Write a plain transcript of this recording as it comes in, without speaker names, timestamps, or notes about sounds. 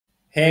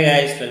Hey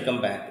guys, welcome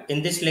back.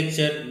 In this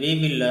lecture, we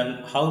will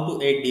learn how to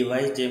add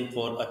device gem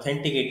for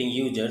authenticating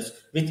users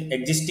with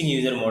existing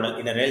user model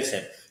in a Rails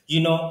app. You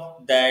know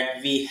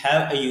that we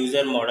have a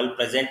user model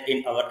present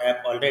in our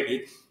app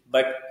already,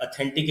 but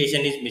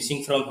authentication is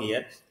missing from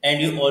here. And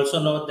you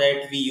also know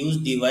that we use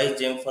device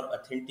gem for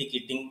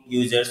authenticating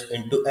users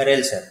into a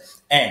Rails app.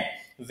 And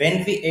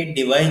when we add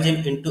device gem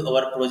into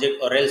our project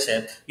or else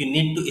app, you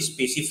need to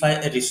specify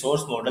a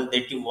resource model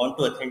that you want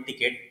to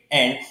authenticate,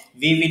 and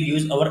we will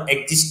use our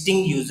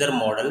existing user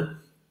model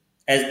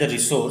as the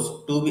resource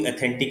to be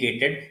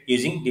authenticated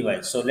using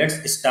device. So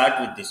let's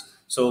start with this.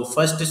 So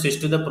first switch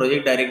to the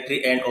project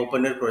directory and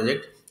open your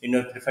project in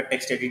your preferred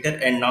text editor,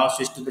 and now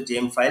switch to the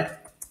gem file.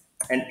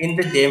 And in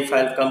the gem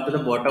file, come to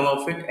the bottom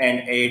of it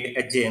and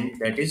add a gem,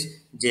 that is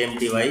gem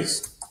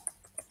device.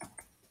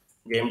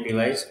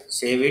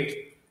 Save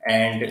it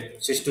and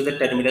switch to the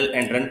terminal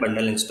and run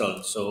bundle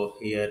install. So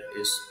here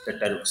is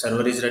the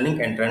server is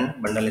running and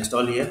run bundle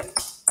install here.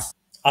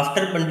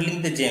 After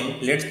bundling the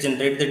gem, let's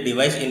generate the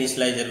device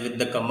initializer with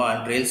the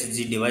command rails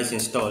g device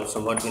install.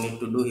 So what we need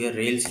to do here,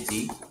 rails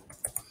g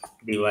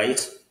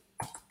device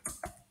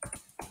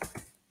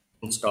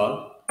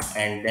install,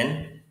 and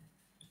then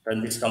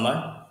run this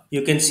command.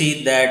 You can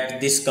see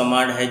that this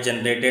command has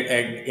generated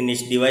a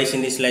device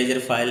initializer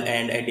file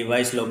and a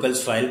device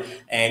locals file,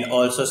 and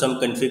also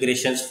some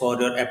configurations for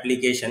your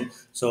application.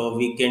 So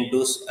we can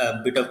do a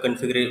bit of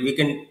configuration. We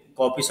can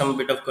copy some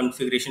bit of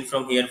configuration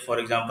from here. For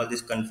example,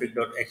 this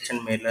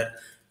config.action mailer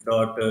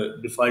dot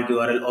default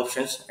URL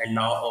options. And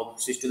now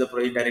switch to the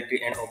project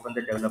directory and open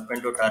the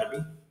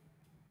development.rb.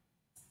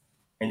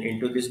 And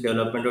into this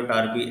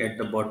development.rb at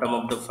the bottom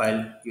of the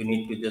file, you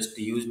need to just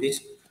use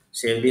this,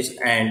 save this.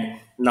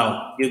 And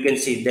now you can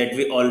see that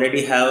we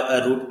already have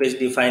a root page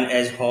defined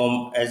as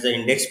home as the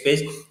index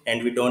page,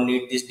 and we don't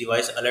need this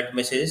device alert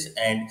messages.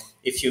 And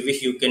if you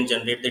wish, you can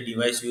generate the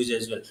device views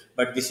as well,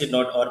 but this is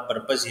not our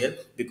purpose here,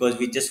 because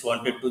we just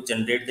wanted to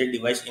generate the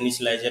device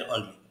initializer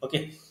only.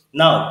 Okay,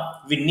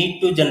 now we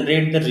need to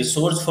generate the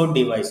resource for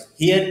device.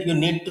 Here you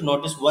need to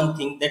notice one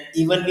thing, that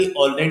even we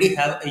already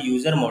have a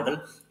user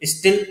model,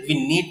 still we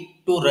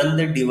need to run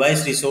the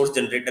device resource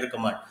generator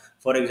command.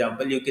 For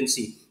example, you can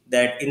see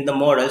that in the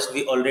models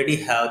we already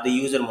have the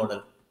user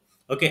model.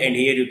 Okay, and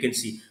here you can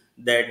see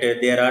that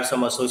there are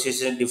some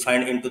associations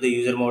defined into the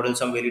user model,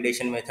 some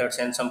validation methods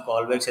and some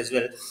callbacks as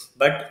well.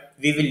 But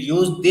we will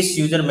use this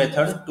user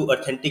method to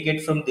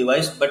authenticate from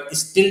device, but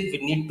still we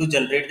need to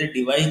generate the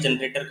device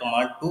generator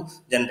command to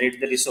generate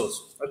the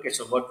resource. Okay,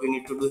 so what we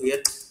need to do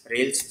here,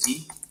 rails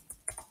g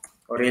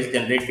or else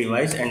generate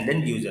device and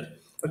then user.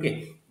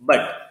 Okay,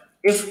 but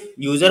if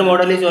user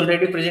model is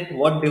already present,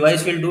 what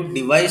device will do,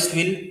 device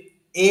will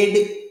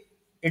add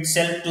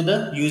itself to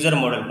the user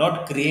model,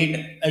 not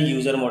create a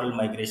user model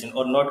migration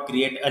or not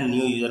create a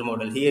new user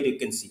model. Here you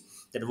can see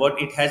that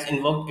what it has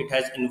invoked, it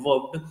has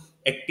invoked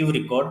active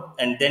record,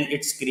 and then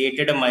it's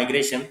created a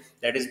migration,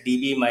 that is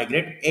db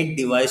migrate add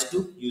device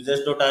to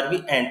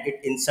users.rb, and it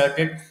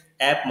inserted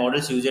app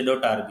models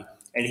user.rb.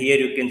 And here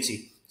you can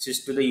see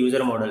switch to the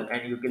user model,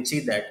 and you can see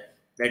that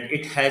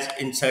it has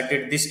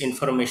inserted this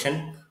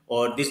information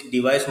or this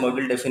device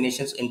model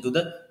definitions into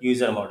the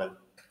user model.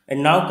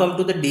 And now come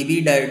to the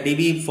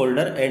DB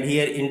folder, and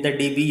here in the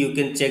DB you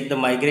can check the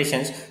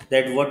migrations,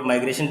 that what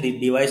migration the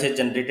device has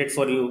generated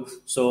for you.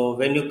 So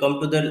when you come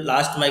to the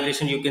last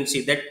migration, you can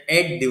see that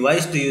add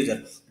device to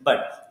user.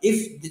 But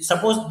if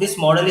suppose this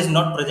model is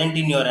not present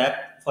in your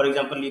app, for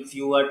example, if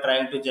you are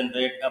trying to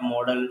generate a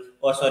model,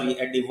 or sorry,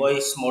 a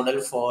device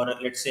model for,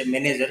 let's say,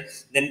 manager,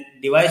 then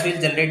device will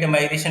generate a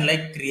migration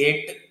like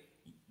create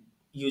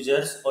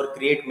users or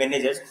create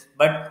managers,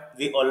 but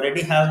we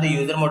already have the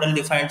user model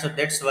defined, so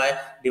that's why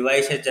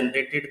device has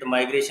generated the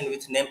migration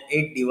with name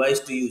add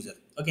device to user.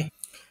 Okay,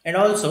 and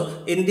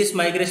also in this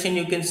migration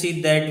you can see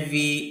that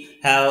we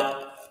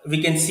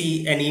can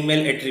see an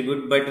email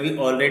attribute, but we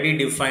already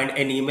defined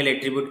an email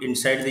attribute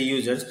inside the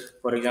users.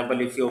 For example,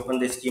 if you open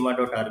the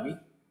schema.rb,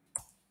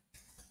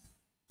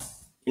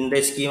 in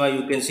the schema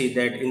you can see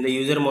that in the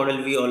user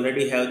model we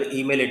already have the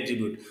email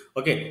attribute.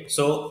 Okay,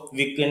 so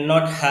we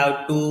cannot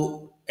have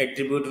two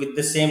attribute with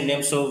the same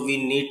name, so we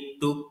need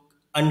to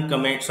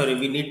uncomment, sorry,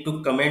 we need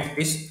to comment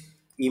this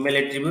email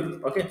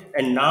attribute. Okay,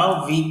 and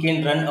now we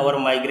can run our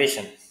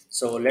migration.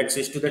 So let's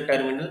switch to the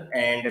terminal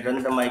and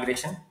run the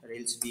migration,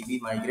 rails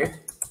db migrate.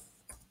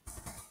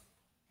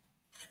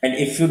 And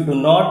if you do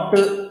not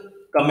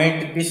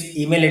comment this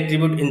email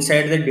attribute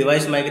inside the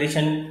device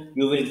migration,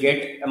 you will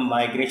get a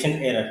migration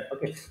error.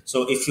 Okay,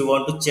 so if you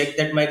want to check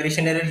that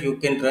migration error, you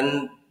can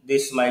run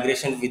this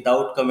migration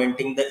without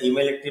commenting the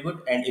email attribute.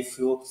 And if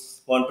you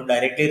want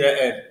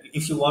to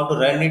if you want to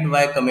run it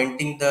by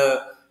commenting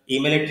the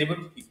email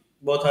attribute,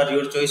 both are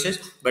your choices,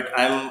 but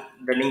I'm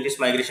running this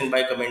migration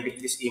by commenting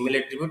this email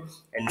attribute.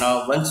 And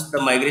now once the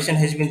migration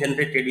has been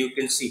generated, you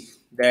can see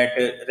that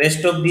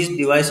rest of these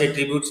device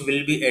attributes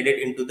will be added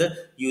into the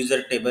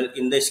user table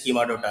in the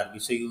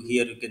schema.rb. So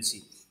here you can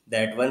see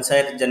that once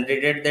I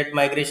generated that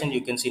migration,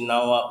 you can see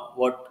now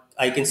what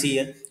I can see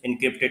here: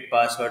 encrypted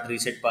password,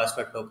 reset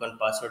password token,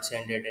 password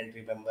send it, and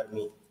remember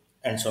me.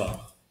 and so on.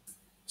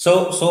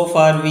 So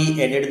far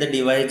we added the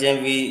device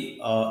and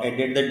we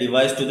added the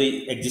device to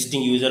the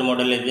existing user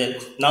model as well.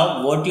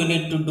 Now what you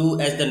need to do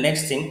as the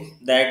next thing,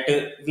 that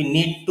we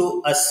need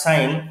to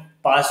assign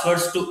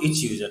passwords to each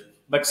user.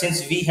 But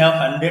since we have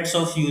hundreds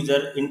of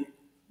user in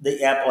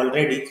the app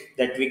already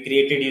that we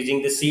created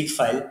using the seed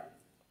file,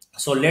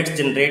 so let's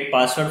generate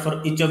password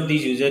for each of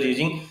these users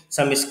using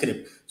some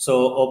script.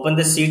 So open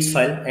the seeds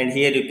file, and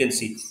here you can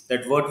see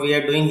that what we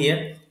are doing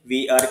here,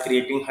 we are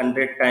creating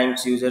 100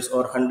 times users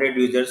or 100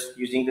 users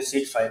using the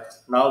seed file.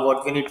 Now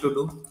what we need to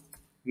do,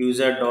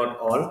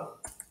 user.all,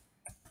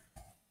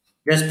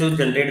 just to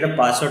generate the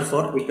password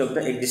for each of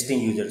the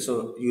existing users.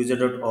 So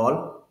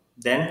user.all,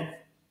 then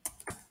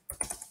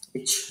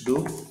each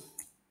do,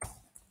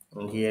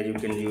 and here you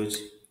can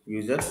use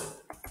user.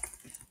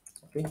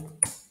 Okay,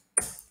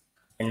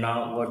 and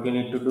now what you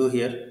need to do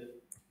here,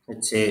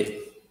 let's say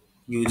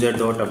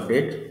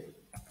user.update,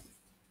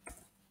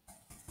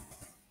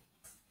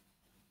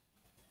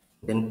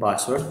 then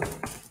password,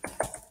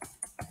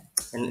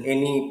 and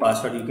any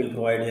password you can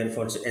provide here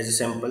for as a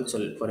sample.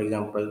 So for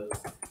example,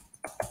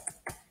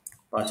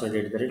 password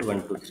at the rate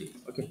 123.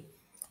 Okay,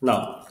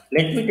 now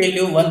let me tell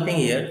you one thing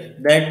here,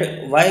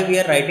 that why we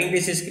are writing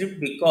this script.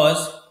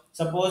 Because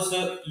suppose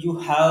you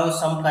have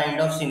some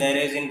kind of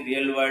scenarios in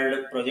real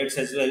world projects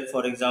as well.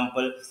 For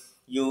example,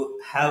 you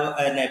have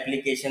an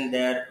application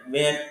there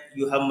where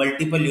you have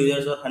multiple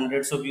users or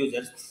hundreds of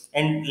users,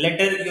 and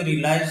later you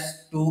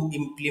realize to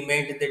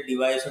implement the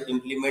device or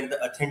implement the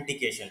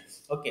authentication.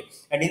 Okay,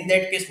 and in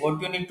that case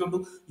what you need to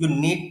do, you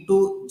need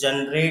to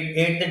generate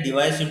add the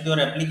device into your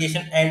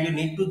application, and you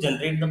need to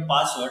generate the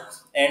password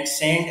and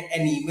send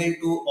an email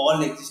to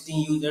all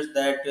existing users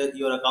that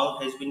your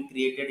account has been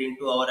created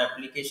into our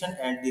application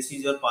and this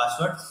is your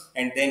password.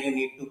 And then you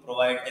need to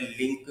provide a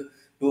link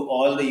to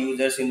all the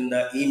users in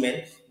the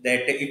email,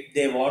 that if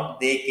they want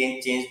they can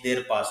change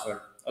their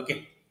password.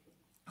 Okay,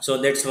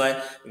 so that's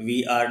why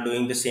we are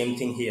doing the same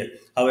thing here.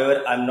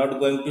 However, I'm not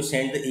going to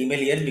send the email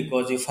here,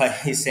 because if I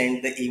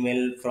send the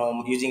email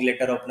from using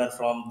letter opener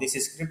from this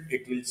script,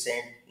 it will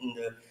send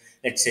the,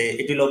 let's say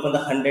it will open the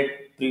 100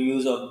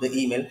 previews of the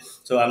email.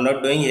 So I'm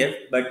not doing here,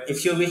 but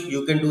if you wish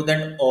you can do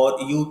that,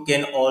 or you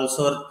can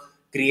also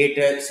create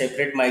a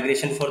separate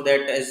migration for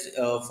that, as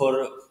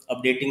for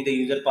updating the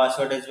user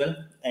password as well,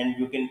 and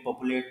you can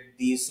populate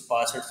these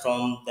passwords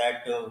from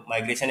that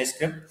migration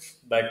script.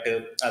 But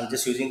I'm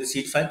just using the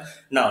seed file.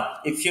 Now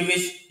if you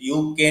wish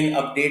you can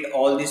update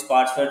all these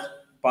passwords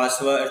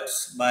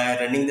by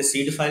running the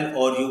seed file,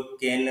 or you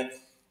can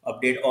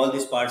update all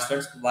these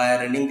passwords by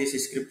running this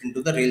script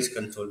into the rails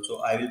console.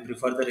 So I will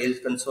prefer the rails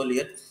console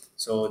here.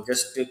 So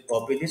just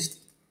copy this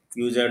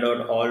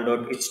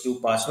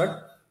user.all.h2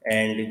 password,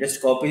 and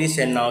just copy this,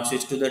 and now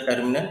switch to the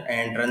terminal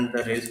and run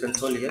the rails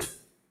console here.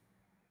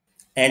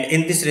 And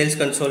in this rails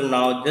console,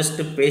 now just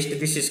paste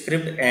this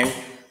script and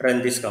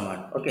run this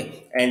command.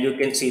 Okay, and you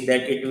can see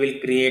that it will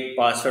create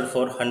password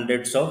for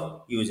hundreds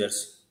of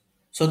users.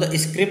 So the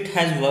script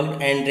has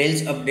worked, and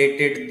Rails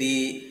updated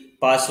the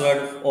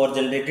password or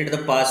generated the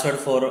password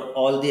for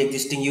all the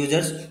existing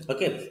users.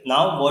 Okay,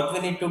 now what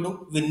we need to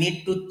do, we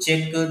need to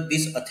check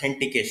this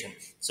authentication.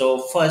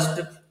 So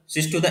first,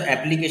 switch to the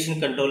application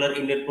controller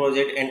in your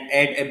project and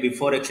add a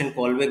before action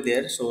callback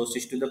there. So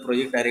switch to the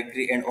project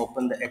directory and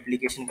open the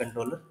application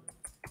controller,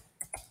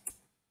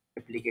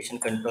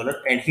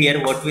 and here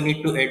what we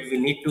need to add, we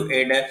need to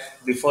add a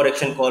before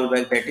action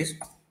callback, that is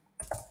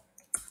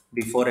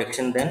before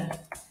action then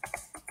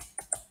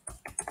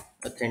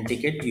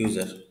authenticate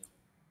user.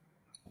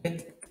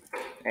 Okay,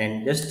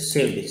 and just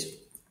save this,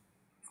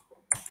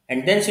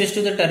 and then switch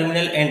to the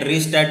terminal and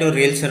restart your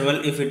rail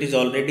server if it is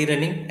already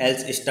running,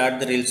 else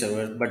start the rail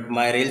server. But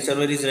my rail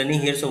server is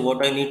running here, so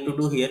what I need to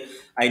do here,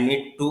 I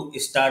need to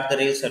start the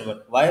rail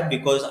server. Why?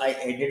 Because I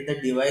added the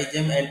device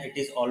gem and it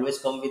is always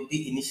come with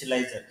the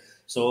initializer.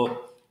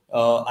 So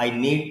I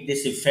need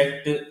this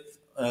effect,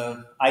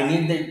 I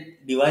need the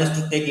device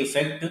to take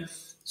effect.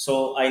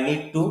 So I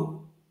need to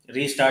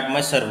restart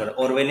my server,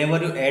 or whenever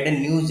you add a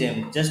new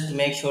gem, just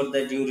make sure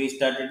that you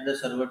restarted the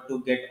server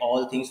to get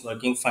all things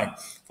working fine.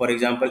 For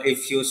example,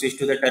 if you switch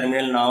to the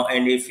terminal now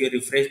and if you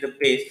refresh the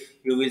page,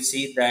 you will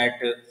see that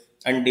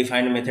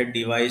undefined method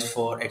device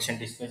for action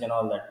dispatch and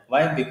all that.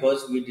 Why?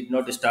 Because we did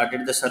not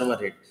started the server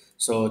yet.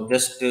 So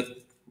just do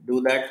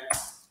that,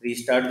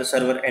 restart the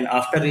server, and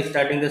after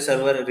restarting the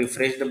server,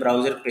 refresh the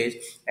browser page.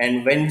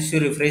 And once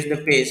you refresh the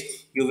page,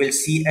 you will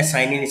see a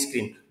sign in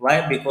screen.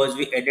 Why? Because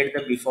we added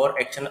the before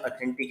action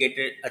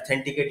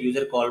authenticate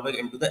user callback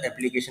into the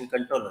application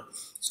controller.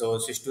 So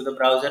switch to the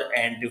browser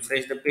and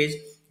refresh the page.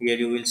 Here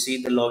you will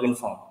see the login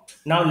form.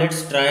 Now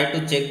let's try to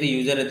check the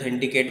user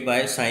authenticate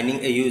by signing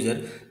a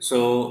user.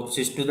 So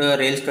switch to the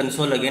Rails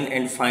console again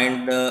and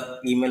find the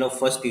email of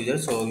first user.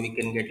 So we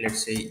can get,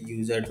 let's say,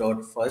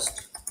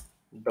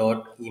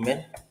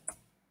 user.first.email.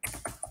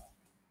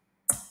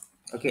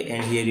 Okay,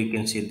 and here you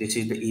can see this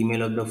is the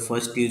email of the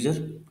first user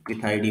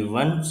with ID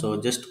 1.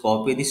 So just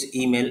copy this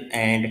email,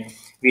 and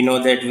we know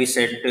that we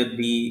set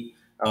the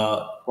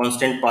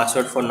constant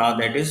password for now,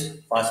 that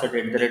is password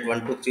at the rate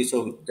 123.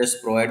 So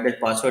just provide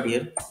that password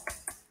here,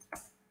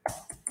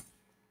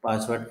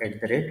 password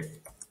at the rate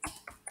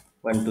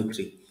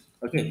 123.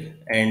 Okay,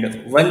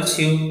 and once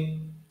you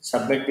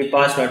submit the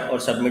password or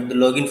submit the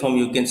login form,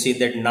 you can see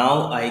that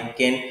now I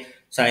can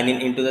sign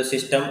in into the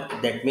system.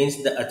 That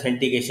means the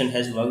authentication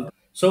has worked.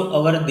 So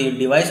our the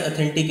device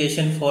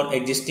authentication for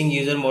existing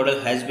user model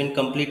has been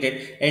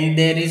completed, and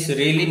there is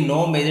really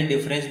no major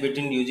difference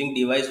between using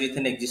device with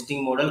an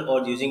existing model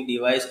or using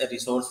device a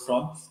resource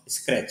from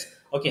scratch.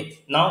 Okay,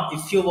 now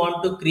if you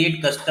want to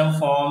create custom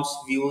forms,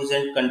 views,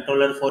 and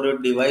controller for your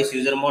device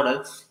user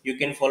model, you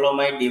can follow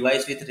my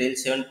device with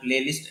Rails 7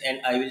 playlist,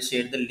 and I will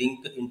share the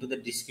link into the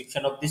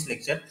description of this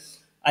lecture.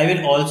 I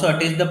will also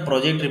attach the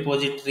project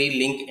repository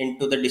link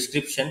into the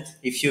description.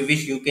 If you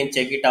wish, you can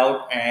check it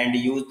out and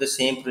use the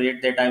same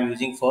project that I'm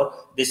using for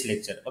this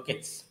lecture.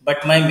 Okay.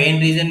 But my main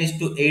reason is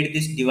to aid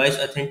this device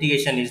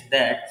authentication is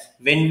that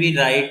when we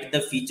write the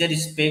feature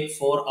spec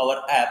for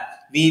our app,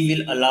 we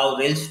will allow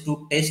Rails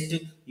to test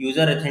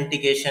user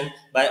authentication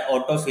by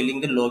auto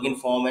filling the login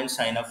form and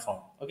sign up form.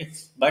 Okay,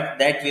 but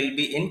that will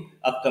be in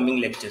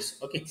upcoming lectures.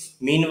 Okay,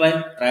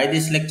 meanwhile, try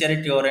this lecture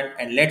at your end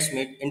and let's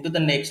meet into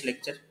the next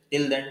lecture.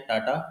 Till then,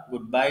 tata,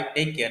 goodbye,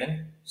 take care,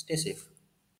 and stay safe.